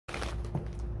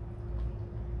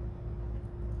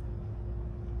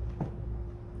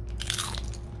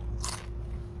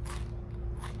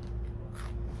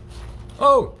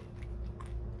Oh,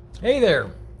 hey there.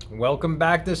 Welcome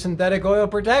back to Synthetic Oil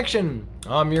Protection.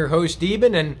 I'm your host,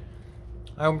 Eben, and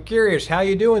I'm curious, how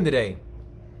you doing today?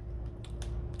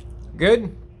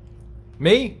 Good?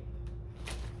 Me?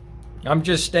 I'm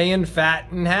just staying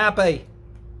fat and happy.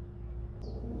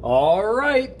 All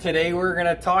right, today we're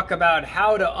going to talk about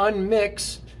how to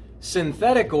unmix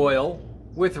synthetic oil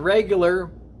with regular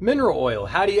mineral oil.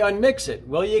 How do you unmix it?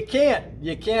 Well, you can't.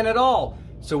 You can't at all.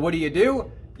 So what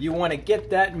do? You want to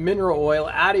get that mineral oil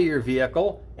out of your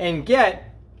vehicle and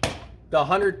get the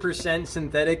 100%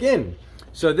 synthetic in.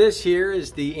 So this here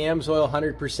is the AMSOIL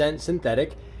 100%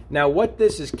 synthetic. Now what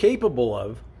this is capable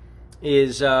of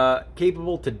is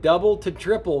capable to double to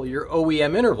triple your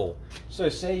OEM interval. So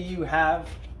say you have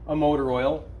a motor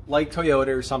oil like Toyota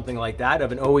or something like that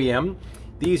of an OEM.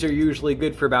 These are usually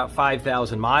good for about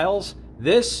 5,000 miles.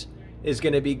 This is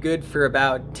going to be good for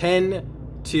about 10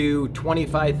 to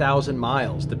 25,000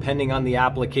 miles, depending on the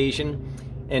application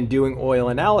and doing oil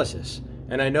analysis.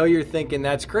 And I know you're thinking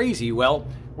that's crazy. Well,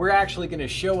 we're actually going to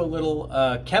show a little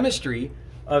chemistry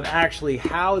of actually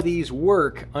how these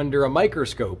work under a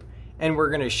microscope, and we're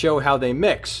going to show how they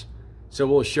mix. So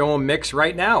we'll show them mix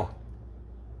right now.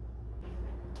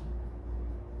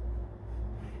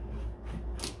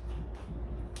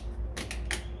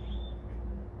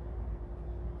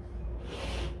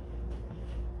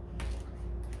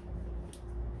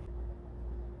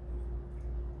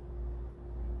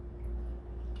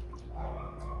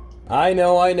 I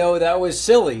know, that was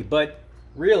silly, but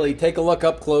really, take a look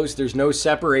up close. There's no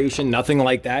separation, nothing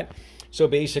like that. So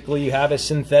basically, you have a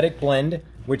synthetic blend,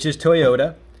 which is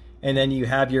Toyota, and then you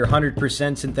have your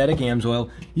 100% synthetic AMSOIL.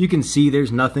 You can see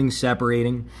there's nothing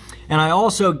separating. And I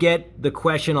also get the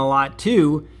question a lot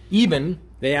too. Eben,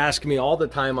 they ask me all the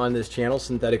time on this channel,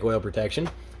 Synthetic Oil Protection.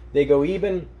 They go,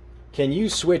 Eben, can you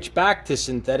switch back to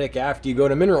synthetic after you go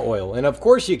to mineral oil? And of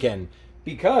course you can.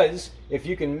 Because if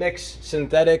you can mix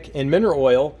synthetic and mineral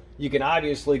oil, you can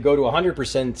obviously go to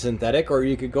 100% synthetic, or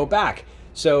you could go back.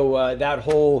 So that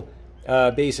whole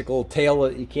basic tale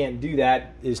that you can't do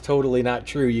that is totally not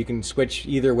true. You can switch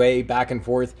either way, back and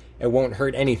forth. It won't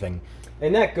hurt anything.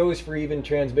 And that goes for even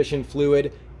transmission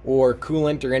fluid or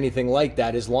coolant or anything like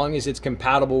that. As long as it's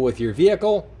compatible with your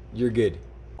vehicle, you're good.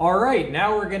 All right,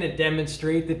 now we're going to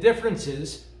demonstrate the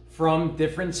differences from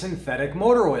different synthetic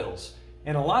motor oils.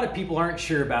 And a lot of people aren't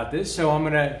sure about this, so I'm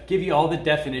going to give you all the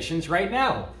definitions right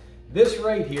now. This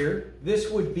right here, this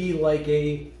would be like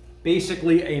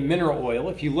basically a mineral oil.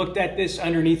 If you looked at this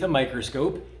underneath a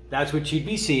microscope, that's what you'd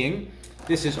be seeing.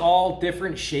 This is all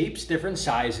different shapes, different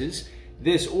sizes.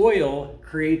 This oil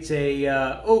creates a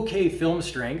okay film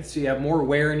strength, so you have more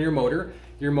wear in your motor.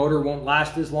 Your motor won't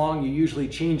last as long. You usually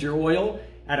change your oil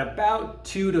at about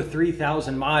 2,000 to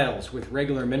 3,000 miles with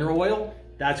regular mineral oil.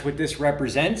 That's what this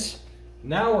represents.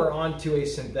 Now we're on to a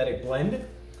synthetic blend.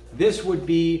 This would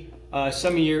be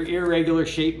some of your irregular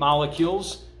shaped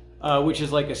molecules, which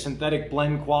is like a synthetic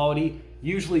blend quality.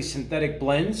 Usually synthetic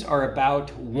blends are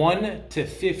about 1 to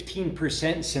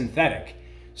 15% synthetic.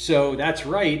 So that's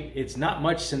right, it's not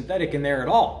much synthetic in there at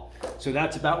all. So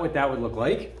that's about what that would look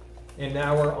like. And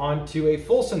now we're on to a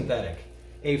full synthetic.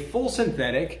 A full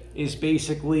synthetic is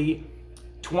basically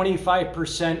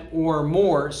 25% or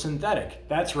more synthetic.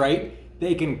 That's right.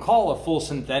 They can call a full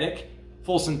synthetic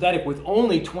with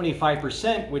only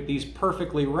 25% with these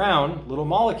perfectly round little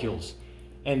molecules.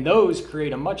 And those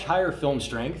create a much higher film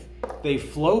strength. They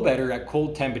flow better at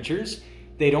cold temperatures.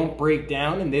 They don't break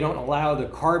down, and they don't allow the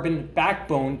carbon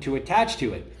backbone to attach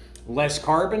to it. Less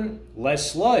carbon,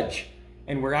 less sludge.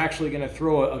 And we're actually going to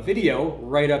throw a video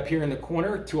right up here in the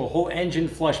corner to a whole engine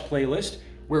flush playlist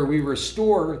where we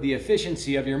restore the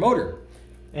efficiency of your motor.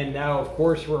 And now, of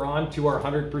course, we're on to our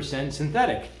 100%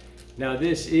 synthetic. Now,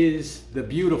 this is the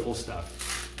beautiful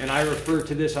stuff. And I refer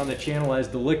to this on the channel as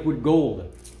the liquid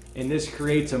gold. And this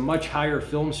creates a much higher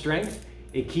film strength.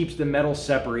 It keeps the metal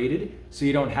separated, so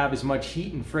you don't have as much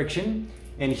heat and friction.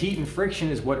 And heat and friction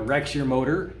is what wrecks your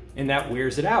motor, and that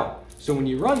wears it out. So when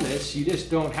you run this, you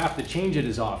just don't have to change it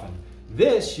as often.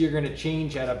 This, you're going to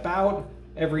change at about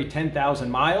every 10,000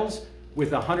 miles.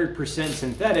 With 100%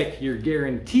 synthetic, you're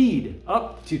guaranteed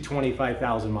up to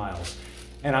 25,000 miles.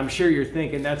 And I'm sure you're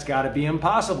thinking that's got to be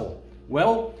impossible.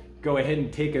 Well, go ahead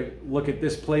and take a look at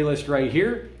this playlist right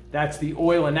here. That's the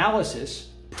oil analysis,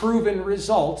 proven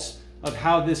results of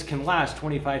how this can last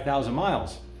 25,000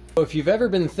 miles. So if you've ever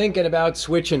been thinking about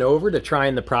switching over to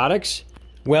trying the products,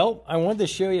 well, I wanted to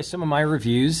show you some of my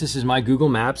reviews. This is my Google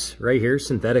Maps right here,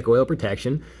 Synthetic Oil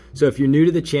Protection. So if you're new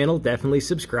to the channel, definitely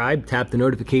subscribe, tap the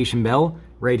notification bell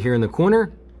right here in the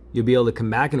corner. You'll be able to come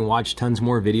back and watch tons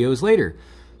more videos later.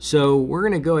 So we're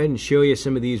going to go ahead and show you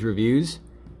some of these reviews,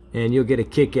 and you'll get a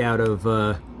kick out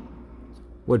of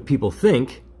what people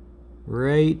think.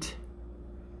 Right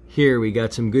here we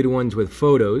got some good ones with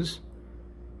photos,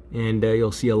 and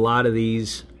you'll see a lot of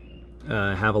these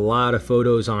have a lot of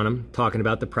photos on them talking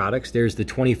about the products. There's the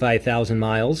 25,000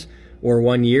 miles or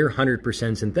 1 year,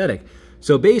 100% synthetic.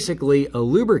 So basically a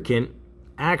lubricant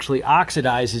actually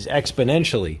oxidizes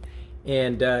exponentially,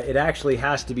 and it actually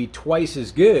has to be twice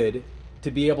as good to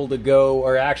be able to go,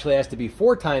 or actually has to be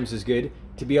 4 times as good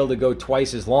to be able to go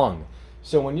twice as long.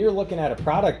 So when you're looking at a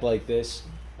product like this,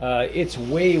 it's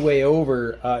way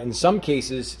over, in some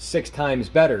cases, 6 times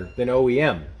better than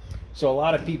OEM. So a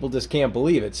lot of people just can't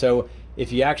believe it. So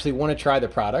if you actually want to try the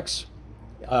products,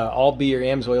 I'll be your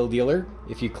AMSOIL dealer.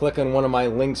 If you click on one of my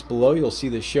links below, you'll see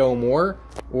the show more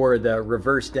or the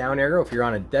reverse down arrow. If you're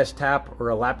on a desktop or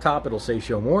a laptop, it'll say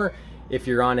show more. If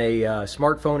you're on a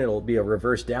smartphone, it'll be a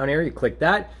reverse down arrow. You click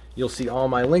that, you'll see all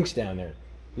my links down there.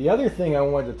 The other thing I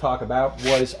wanted to talk about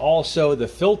was also the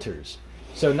filters.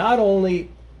 So not only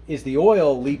is the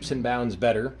oil leaps and bounds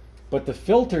better, but the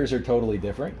filters are totally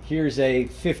different. Here's a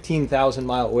 15,000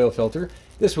 mile oil filter.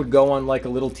 This would go on like a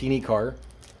little teeny car,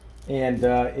 and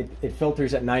it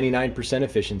filters at 99%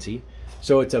 efficiency.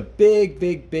 So it's a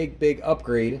big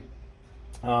upgrade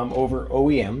over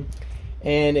OEM.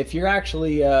 And if you're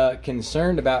actually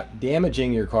concerned about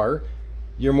damaging your car,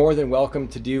 you're more than welcome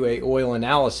to do a oil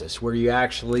analysis where you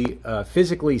actually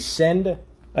physically send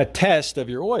a test of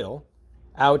your oil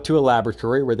out to a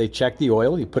laboratory where they check the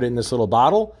oil. You put it in this little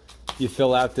bottle, you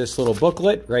fill out this little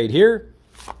booklet right here,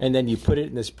 and then you put it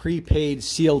in this prepaid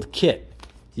sealed kit.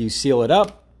 You seal it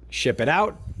up, ship it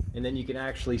out, and then you can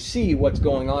actually see what's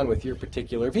going on with your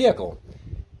particular vehicle.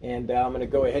 And I'm going to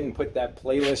go ahead and put that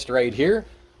playlist right here.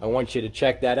 I want you to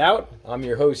check that out. I'm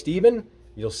your host, Eben.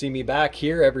 You'll see me back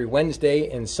here every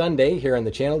Wednesday and Sunday here on the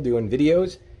channel doing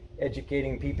videos,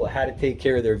 educating people how to take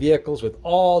care of their vehicles with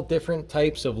all different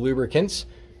types of lubricants.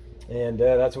 And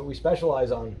that's what we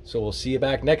specialize on. So we'll see you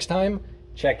back next time.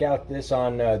 Check out this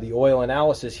on the oil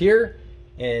analysis here,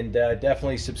 and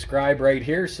definitely subscribe right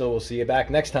here. So we'll see you back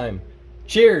next time.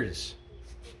 Cheers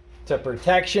to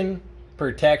protection,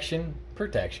 protection,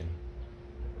 protection.